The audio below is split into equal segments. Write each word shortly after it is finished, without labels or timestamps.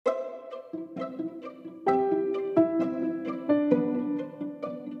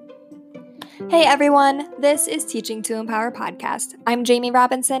Hey everyone, this is Teaching to Empower podcast. I'm Jamie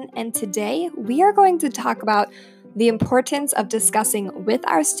Robinson, and today we are going to talk about the importance of discussing with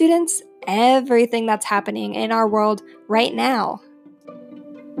our students everything that's happening in our world right now.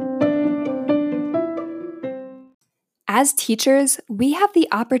 As teachers, we have the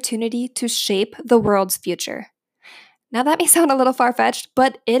opportunity to shape the world's future. Now that may sound a little far-fetched,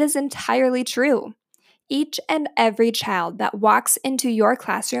 but it is entirely true. Each and every child that walks into your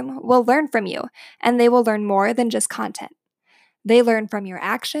classroom will learn from you, and they will learn more than just content. They learn from your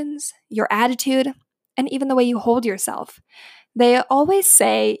actions, your attitude, and even the way you hold yourself. They always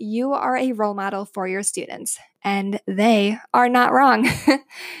say you are a role model for your students, and they are not wrong.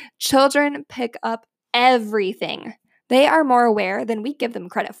 Children pick up everything. They are more aware than we give them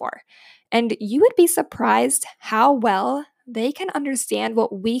credit for. And you would be surprised how well they can understand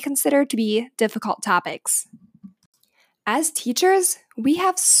what we consider to be difficult topics. As teachers, we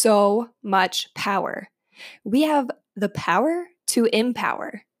have so much power. We have the power to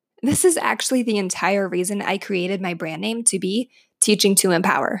empower. This is actually the entire reason I created my brand name to be Teaching to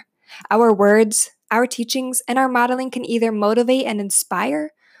Empower. Our words, our teachings, and our modeling can either motivate and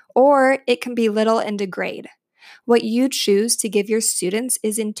inspire, or it can belittle and degrade. What you choose to give your students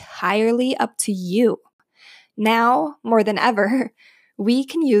is entirely up to you. Now, more than ever, we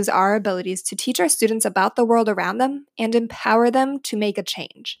can use our abilities to teach our students about the world around them and empower them to make a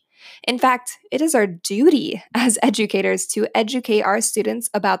change. In fact, it is our duty as educators to educate our students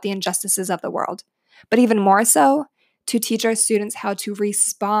about the injustices of the world, but even more so, to teach our students how to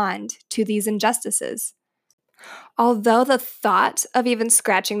respond to these injustices. Although the thought of even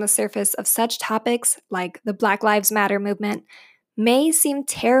scratching the surface of such topics like the Black Lives Matter movement may seem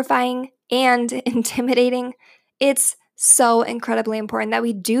terrifying and intimidating, it's so incredibly important that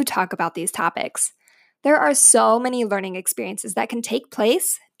we do talk about these topics. There are so many learning experiences that can take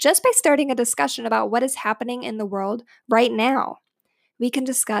place just by starting a discussion about what is happening in the world right now. We can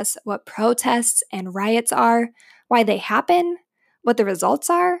discuss what protests and riots are, why they happen, what the results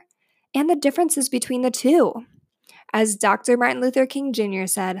are, and the differences between the two. As Dr. Martin Luther King Jr.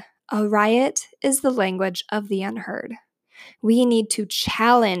 said, a riot is the language of the unheard. We need to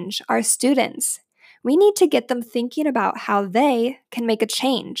challenge our students. We need to get them thinking about how they can make a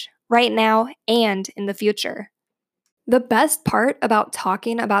change right now and in the future. The best part about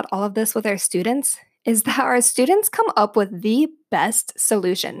talking about all of this with our students is that our students come up with the best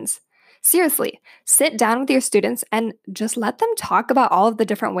solutions. Seriously, sit down with your students and just let them talk about all of the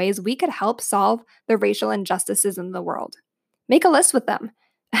different ways we could help solve the racial injustices in the world. Make a list with them,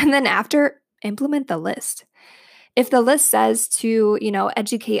 and then after, implement the list. If the list says to,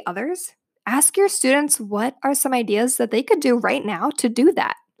 educate others, ask your students what are some ideas that they could do right now to do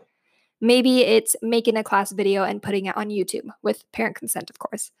that. Maybe it's making a class video and putting it on YouTube with parent consent, of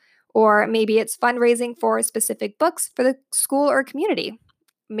course. Or maybe it's fundraising for specific books for the school or community.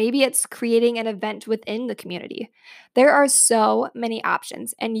 Maybe it's creating an event within the community. There are so many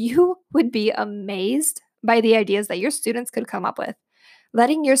options, and you would be amazed by the ideas that your students could come up with.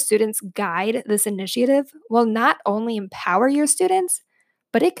 Letting your students guide this initiative will not only empower your students,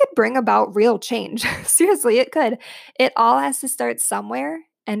 but it could bring about real change. Seriously, it could. It all has to start somewhere,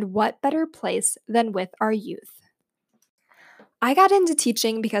 and what better place than with our youth? I got into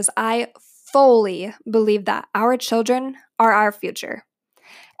teaching because I fully believe that our children are our future.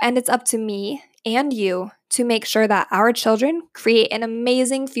 And it's up to me and you to make sure that our children create an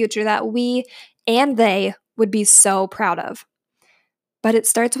amazing future that we and they would be so proud of. But it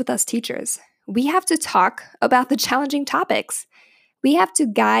starts with us teachers. We have to talk about the challenging topics. We have to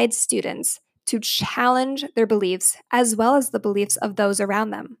guide students to challenge their beliefs as well as the beliefs of those around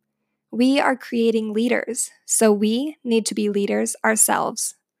them. We are creating leaders, so we need to be leaders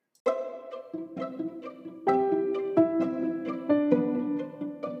ourselves.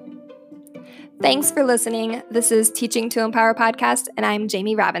 Thanks for listening. This is Teaching to Empower podcast, and I'm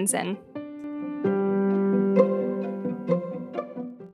Jamie Robinson.